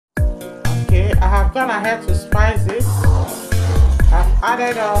I've gone ahead to spice it. I've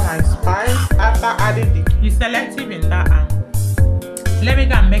added all my spice. After adding the you selective in that angle. Let me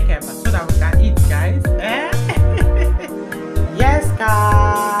go and make it so that we can eat, guys. Yes,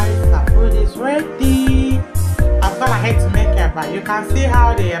 guys, the food is ready. I've gone ahead to make it, but you can see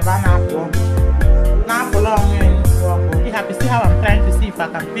how the banana form. Now for long, you have to see how I'm trying to see if I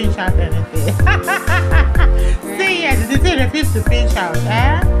can pinch out anything. See, yes, the thing refuses to pinch out,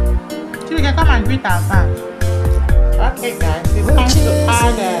 So we can come and greet our fans. Okay, guys, it's time to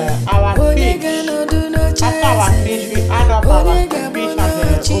add our fish. After our fish, we add up our fish and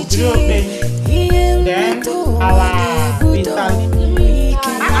the ogiri, then our bitter leaf.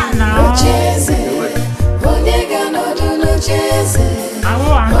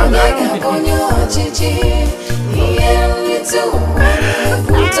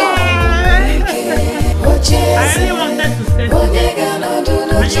 I really wanted to say something.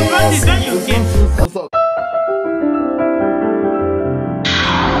 When you got it done, you came through.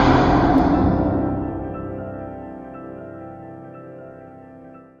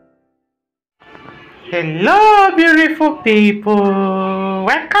 Hello, beautiful people.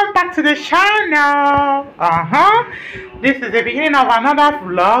 Welcome back to the channel. This is the beginning of another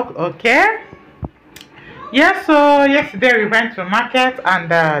vlog, okay? Yes, so yesterday we went to market and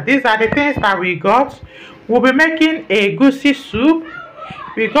these are the things that we got. We'll be making a Ugotessyt soup.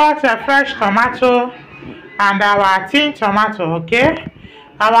 We got a fresh tomato and our tin tomato, okay?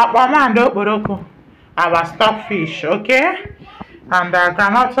 Our pomando boroko, our stockfish, okay? And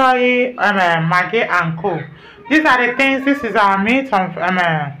groundnut oil, maggi and co. These are the things. This is our meat. When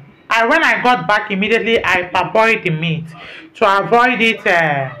I got back immediately, I parboiled the meat to avoid it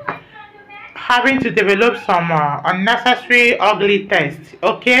having to develop some unnecessary ugly taste,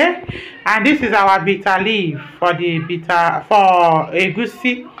 okay? And this is our bitter leaf for the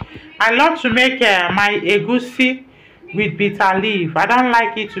egusi. I love to make my egusi with bitter leaf. I don't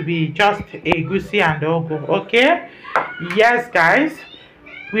like it to be just egusi and ogo, okay? Yes, guys,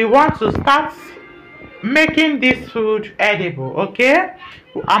 we want to start making this food edible, okay?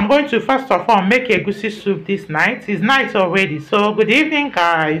 I'm going to first of all make egusi soup this night. It's night already, so good evening,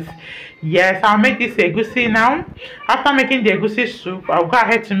 guys. Yes, I'll make this egusi now. After making the egusi soup, I'll go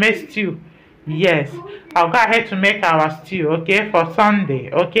ahead to make stew. Yes, I'll go ahead to make our stew, okay, for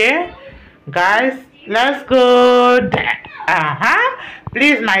Sunday, okay? Guys, let's go.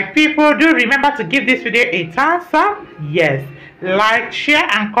 Please, my people, do remember to give this video a thumbs up. Yes, like, share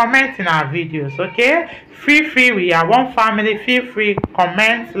and comment in our videos, okay? Feel free, we are one family. Feel free,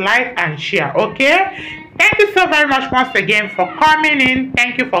 comment, like and share, okay? Thank you so very much once again for coming in.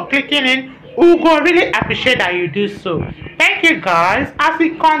 Thank you for clicking in. Ugo, really appreciate that you do so. Thank you, guys. As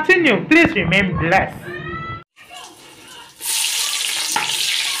we continue, please remain blessed.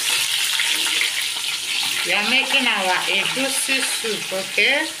 We are making our Ugotessyt soup,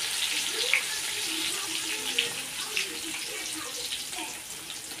 okay?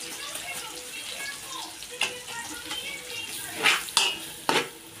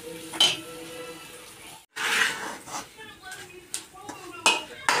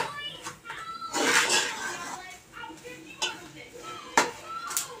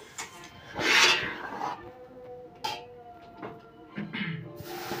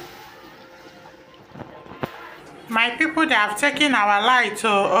 My people, they have taken our light,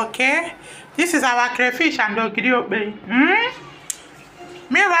 okay? This is our crayfish and ogiri.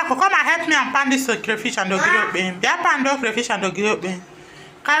 Miracle, come and help me and pound this crayfish and ogiri. They are pound crayfish and ogiri.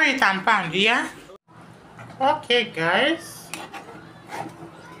 Carry it and pound, yeah? Okay, guys.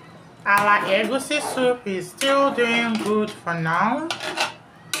 Our egusi soup is still doing good for now.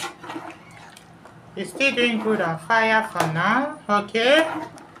 It's still doing good on fire for now, okay?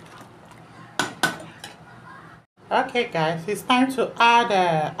 Okay, guys, it's time to add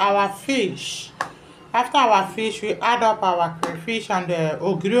our fish. After our fish, we add up our crayfish and the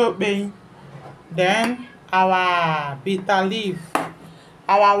ogiri, then our bitter leaf,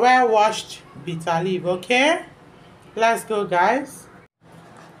 our well-washed bitter leaf, okay? Let's go, guys.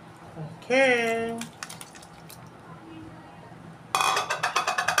 Okay.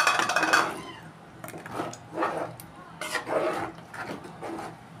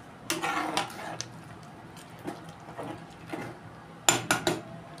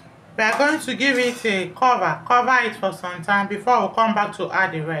 We are going to give it a cover it for some time before we come back to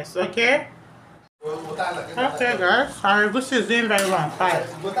add the rest, okay? Okay, guys, our egusi is doing very well on fire.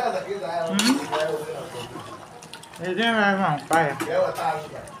 It's doing very well on fire.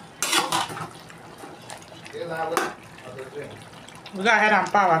 We go ahead and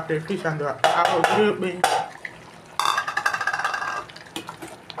pour our crayfish and our ogiri.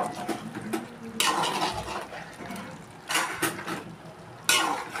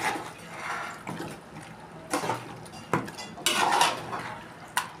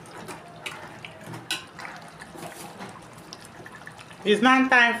 It's now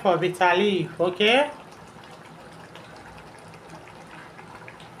time for bitter leaf, okay?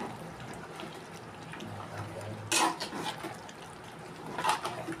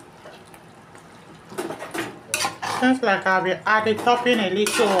 Seems like I'll be adding topping a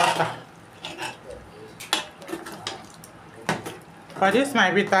little water. For this my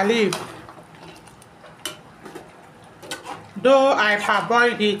bitter leaf. Though I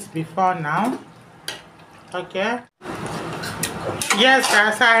parboiled it before now. Okay. Yes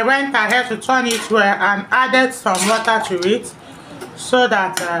guys, I went ahead to turn it well and added some water to it so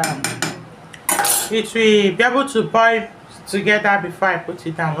that it will be able to boil together before I put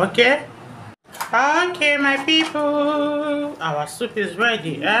it down, okay? Okay my people, our soup is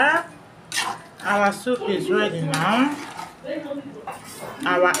ready, Our soup is ready now.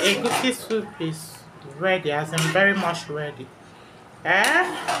 Our egusi soup is ready, as in very much ready.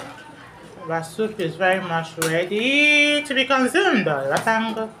 Our soup is very much ready to be consumed.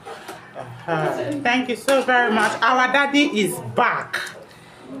 Thank you so very much. Our daddy is back.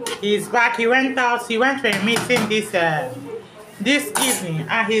 He's back. He went out. He went for a meeting this evening,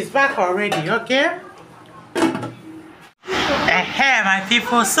 and he's back already. Okay. My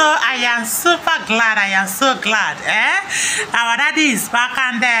people, so I am super glad. I am so glad. Our daddy is back,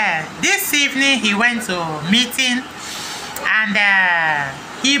 and this evening he went to a meeting, and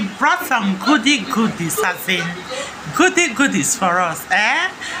he brought some goodies, as in goodies for us.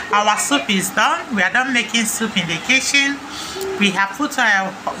 Our soup is done. We are done making soup in the kitchen. We have put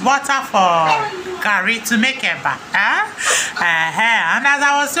water for curry to make eba. And as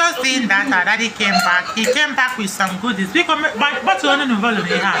I was just saying that, our daddy came back. He came back with some goodies. But you want to volume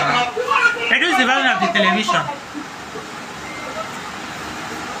he had? Reduce the volume of the television.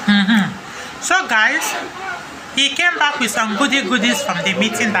 So guys, he came back with some goodies from the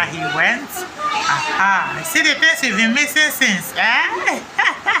meeting that he went. See the things we've been missing since.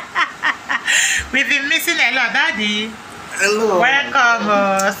 We've been missing a lot, Daddy. Hello.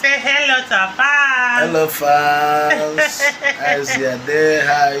 Welcome. Say hello to our fans. Hello, fans. As you're there,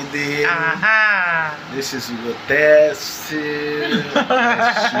 how are you doing? This is Ugotessyt.V.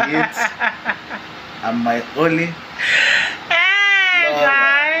 I'm my only. Hey,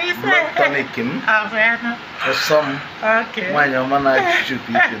 guys. Not Tonikim. For some. Okay. When your man shoot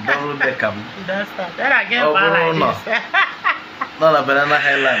you, don't the cam. That's not. Then I get back like this. No, no, banana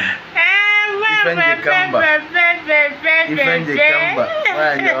highland. Okay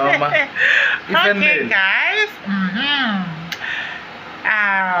guys,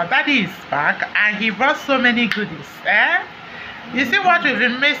 Daddy is back and he brought so many goodies. You see what we've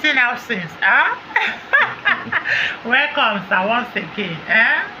been missing out since? Welcome sir, once again.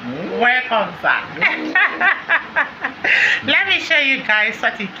 Welcome sir. Let me show you guys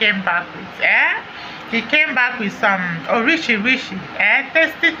what he came back with. He came back with some tasty.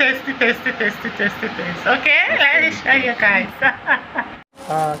 Okay, let me show you guys.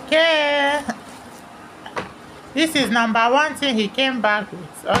 Okay. This is number one thing he came back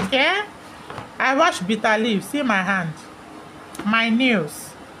with. Okay. I washed bitter leaf. See my hand. My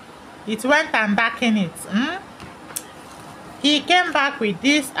nails. It went and darkened it. He came back with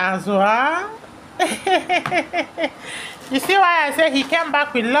this as well. You see why I say he came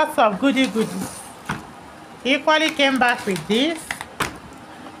back with lots of goodies. He equally came back with this.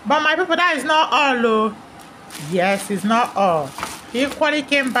 But my people, that is not all, oh. Yes, it's not all. He equally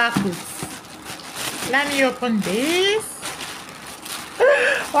came back with. Let me open this.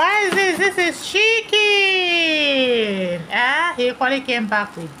 What is this? This is chicken. He equally came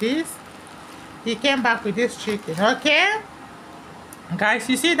back with this. He came back with this chicken. Okay? Guys,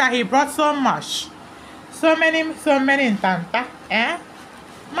 you see that he brought so much. So many in Tanta.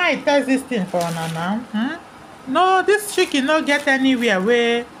 Might test this thing for now. No, this chicken don't get anywhere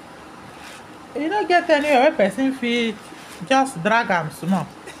where you don't get anywhere where person feed just drag them small.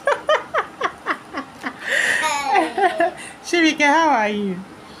 Shivike, how are you?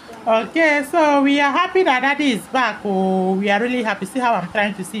 Okay, so we are happy that Daddy is back. Oh, we are really happy. See how I'm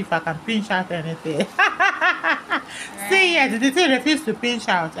trying to see if I can pinch out anything. See, yes, the thing refused to pinch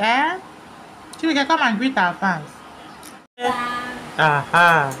out. Shivike, come and greet our fans.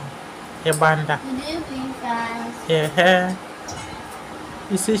 Ebanda. Yeah.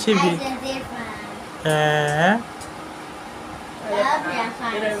 You see, Shivi.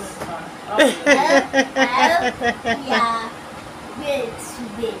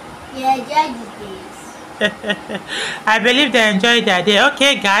 I believe they enjoyed their day.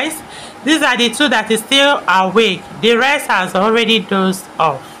 Okay, guys, these are the two that is still awake. The rest has already dozed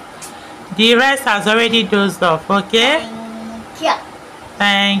off. Okay? Yeah.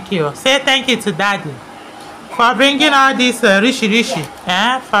 Thank you. Say thank you to Daddy for bringing all this rishi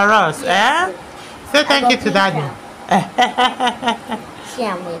for us. Say thank you to Daddy.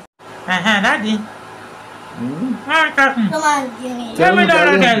 Daddy. Come on, give me. Tell me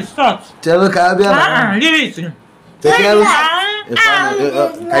that there's salt. Tell me, leave it. You're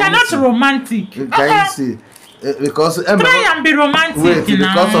not romantic. Can you see? Because try and be romantic. Wait,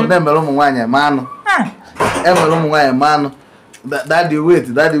 because of them, man. Daddy,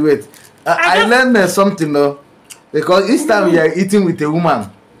 wait. I learned something though. Because each time you are eating with a woman,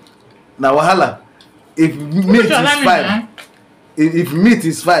 now wahala. If meat is 5, if meat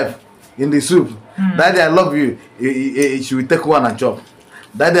is 5 in the soup, Daddy, I love you. She will take 1 and chop.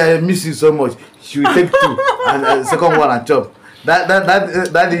 Daddy, I miss you so much. She will take 2 and second 1 and chop.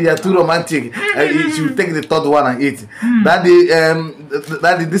 Daddy, you are too romantic. She will take the 3rd one and eat. Daddy,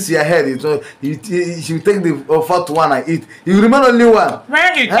 this is your head. She will take the 4th one and eat. You remain only 1.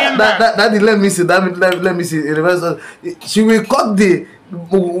 When you came back. Daddy, let me see. Let me see. She will cut the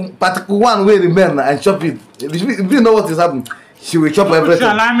particular one where remain and chop it. If you know what is happening, she will chop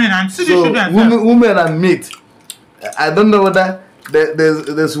everything. So women and meat. I don't know whether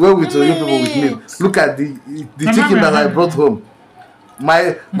there's way with you people with meat. Look at the chicken that I brought home.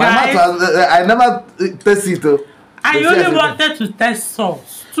 My mouth, I never tasted it. I only wanted to test salt.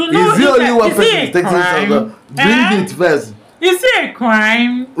 To know is the only one person tasting salt? Bring it first. Is it a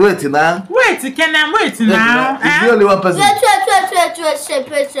crime? Wait now. Wait, can I wait now? Is the only one person? Wait.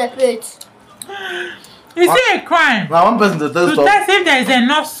 Is it a crime? Now one person to test salt. To test if there is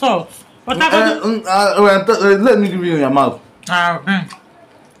enough salt. But let me give you in your mouth.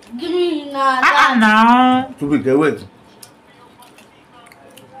 Give me now. Too big, wait.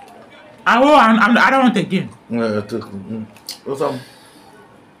 I don't want again. What's up?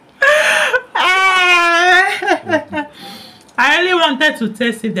 I only wanted to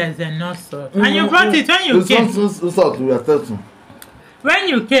taste if there's enough salt. And you brought it when you came. Salt we are testing. When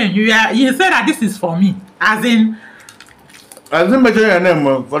you came, you said that this is for me. As in, I didn't mention your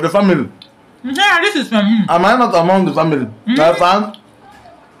name for the family. Yeah, this is for me. Am I not among the family? Am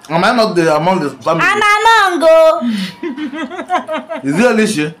I not among the family? I'm among go. Is it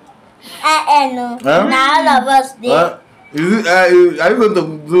Alicia? No. Now all of us there. Are you going to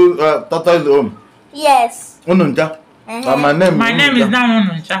do Toto's home? Yes. Ununcha. My name is now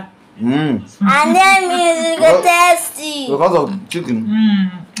Ununcha. And name is Ugotessyt. Because of chicken.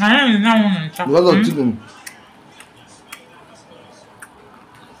 My name is now Ununcha. Because of chicken.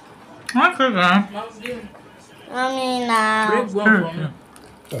 Okay, girl. Mommy now. Break one for me.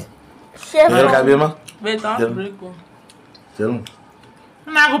 Chef. Wait, I'll break one. Tell me.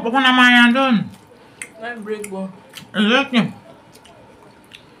 I'm not going to put on my hand on. Let me break one. It's okay.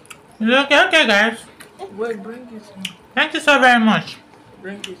 It's okay, guys. Wait, bring it. Thank you so very much.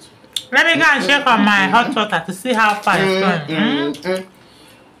 Bring it. Let me go and check on my hot water to see how far it's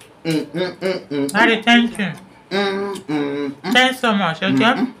going. Daddy, thank you. Thanks so much,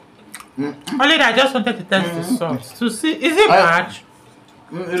 okay? Only that I just wanted to test the salt to see, is it bad?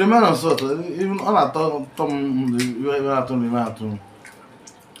 It remains on salt. Even all I thought, we are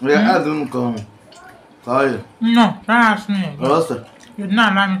adding come. No, don't ask me. What's that? You did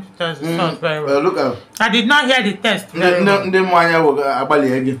not allow me to test the salt very well. Look at. I did not hear the test. Okay,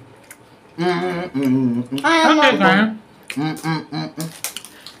 guys.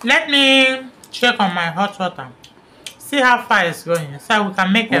 Let me check on my hot water. See how far it's going, so we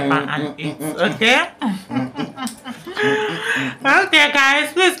can make a pan and eat. Okay? Okay,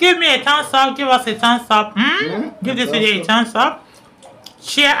 guys. Please give me a thumbs up. Give us a thumbs up. Give this video a thumbs up.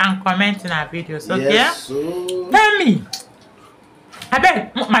 Share and comment in our videos. Okay? Yes, Tell me. I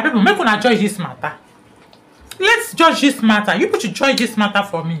beg my people, make una judge this matter. Let's judge this matter. You put to judge this matter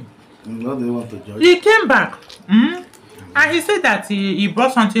for me. No, they want to judge. He came back. And he said that he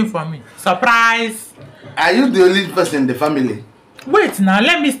brought something for me. Surprise. Are you the only person in the family? Wait now,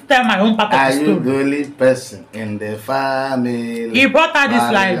 let me tell my own part of the story. Are you the only person in the family? He brought out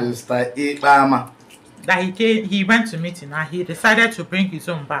this line. That he went to meeting and he decided to bring his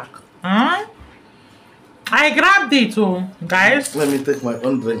own back. I grabbed it, guys. Let me take my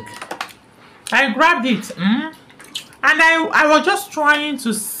own drink. I grabbed it. And I was just trying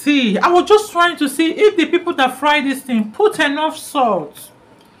to see. If the people that fry this thing put enough salt.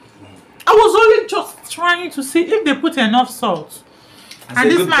 I was only just trying to see if they put enough salt. And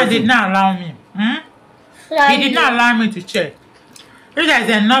this man did not allow me. He did not allow me to check if there is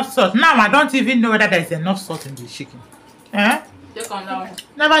enough salt. Now I don't even know whether there is enough salt in the chicken. Take on that one.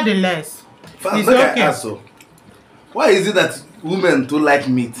 Nevertheless, it's okay. okay. Why is it that women too like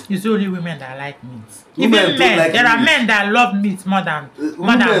meat. It's only women that like meat. Women Even too men, like there are meat. men that love meat more than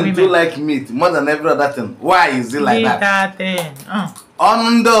women too like meat more than every other thing. Why is it like Leave that? Thing.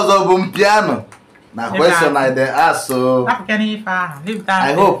 On those of piano. Now question I dey ask so. Leave that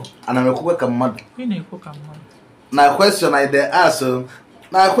I hope and I'm a cook a mad. Now question I dey ask so.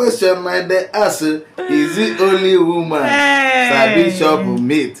 Now question I dey ask is it only woman sabi chop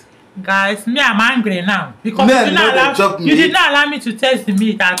meat? Guys, me I'm angry now because men you did not allow me to taste the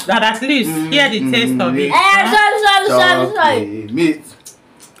meat that at least hear the taste of it. Sorry. Meat.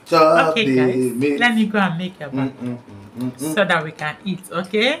 Chop okay, guys, meat. let me go and make a bath so that we can eat,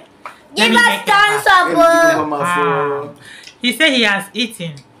 okay? Give us thumbs up. He said he has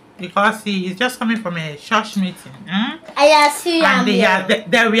eaten because he is just coming from a church meeting. I see. And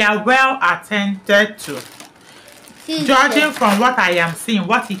they were well attended to. Judging from what I am seeing,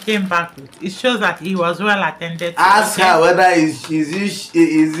 what he came back with, it shows that he was well attended to. Ask her whether is she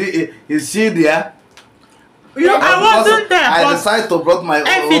there? I wasn't there. I decided to brought my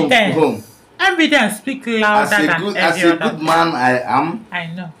evidence home. Evidence speak louder than every other. As a good man, I am. I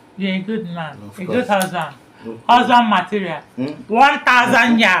know. You're a good man. A good husband. Husband material.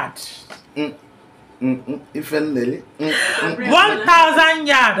 1,000 yards. 1,000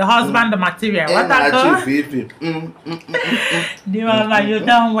 yard husband material. What that the mama, you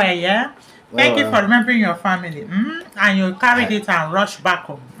done well, yeah? Thank you for remembering your family. And you carried it and rushed back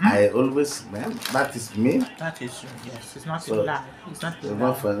home. I always, man, that is me. That is you, yes. It's not a lie. It's not a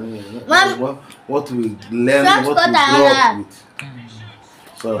lie. What we learn, what we grow up with.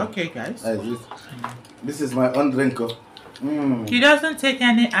 So, okay, guys. This is my own drink. He doesn't take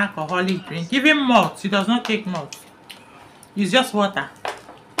any alcoholic drink. Even malt, he does not take malt. It's just water.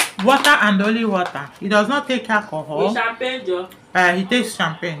 Water and only water. He does not take alcohol. With champagne, Joe? He takes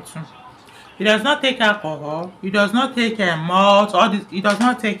champagne too. He does not take alcohol. He does not take malt. All this, he does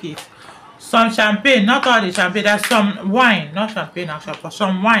not take it. Some champagne, not all the champagne. There's some wine, not champagne actually, but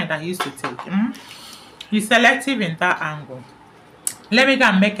some wine that he used to take. He's selective in that angle. Let me go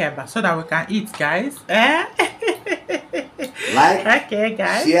and make a so that we can eat, guys. Like, okay,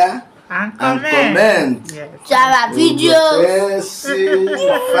 guys. Share, and comment. Yes. Share our videos.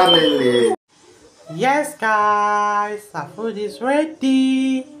 Family. Yes, guys. Our food is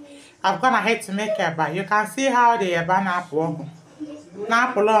ready. I've gone ahead to make eba. You can see how the eba now walk.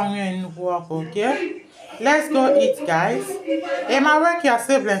 Now long in walk, okay? Let's go eat, guys. Emma, work your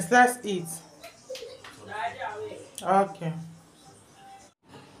siblings. Let's eat. Okay.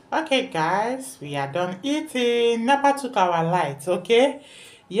 Okay, guys, we are done eating. Never took our lights, okay?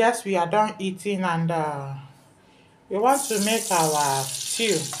 Yes, we are done eating and we want to make our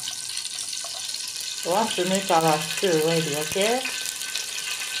stew. We want to make our stew ready, okay?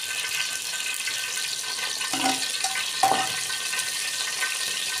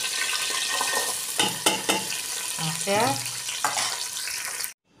 Okay.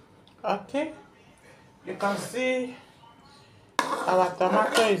 Okay. You can see our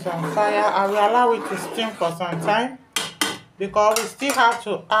tomato is on fire. I will allow it to steam for some time because we still have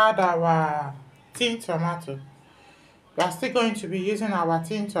to add our tin tomato. We are still going to be using our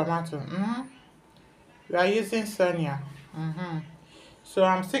tin tomato. We are using Sonia. So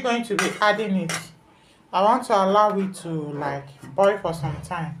I'm still going to be adding it. I want to allow it to like boil for some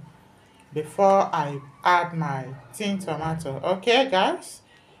time before I add my tin tomato. Okay, guys?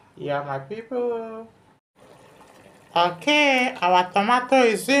 Yeah, my people. Okay, our tomato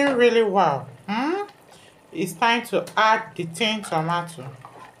is doing really well. It's time to add the tin tomato.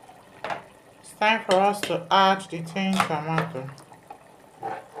 It's time for us to add the tin tomato.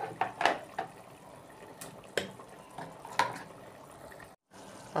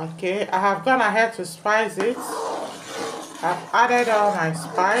 Okay, I have gone ahead to spice it. I've added all my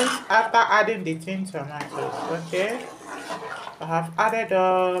spice after adding the tin tomatoes. Okay, I have added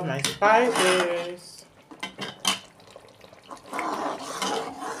all my spices.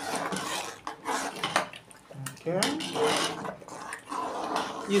 Okay.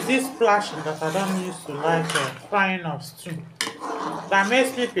 Is this splashing that I don't use to like frying of stew? That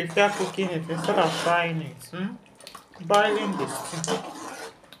makes me prefer cooking it instead of frying it. Boiling the stew.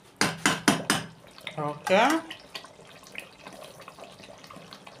 Okay.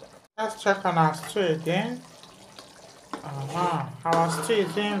 Let's check on our stew again. Our stew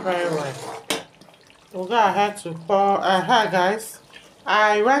is doing very well. We'll go ahead to pour. Hi guys.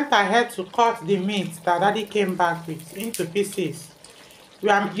 I went ahead to cut the meat that Daddy came back with into pieces. We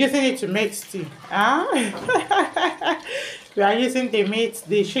are using it to make stew. We are using the meat,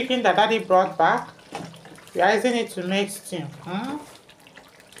 the chicken that Daddy brought back. We are using it to make stew.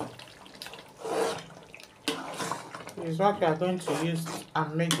 is what we are going to use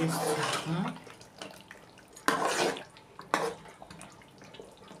and make this tea.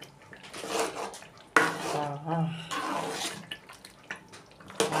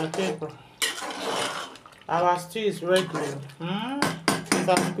 My people, our stew is ready. It's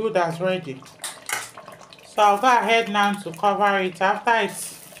as good as ready. So I'll go ahead now to cover it. After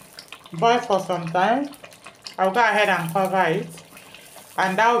it's boiled for some time, I'll go ahead and cover it,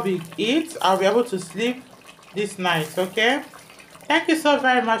 and that will be it. I'll be able to sleep this night. Okay, thank you so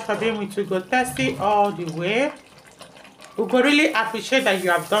very much for being with Ugotessy all the way. We could really appreciate that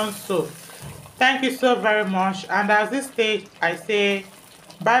you have done so. Thank you so very much. And at this stage, I say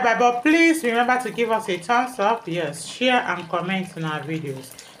bye bye. But please remember to give us a thumbs up, yes, share and comment in our videos.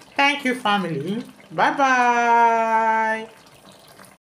 Thank you, family. Bye bye.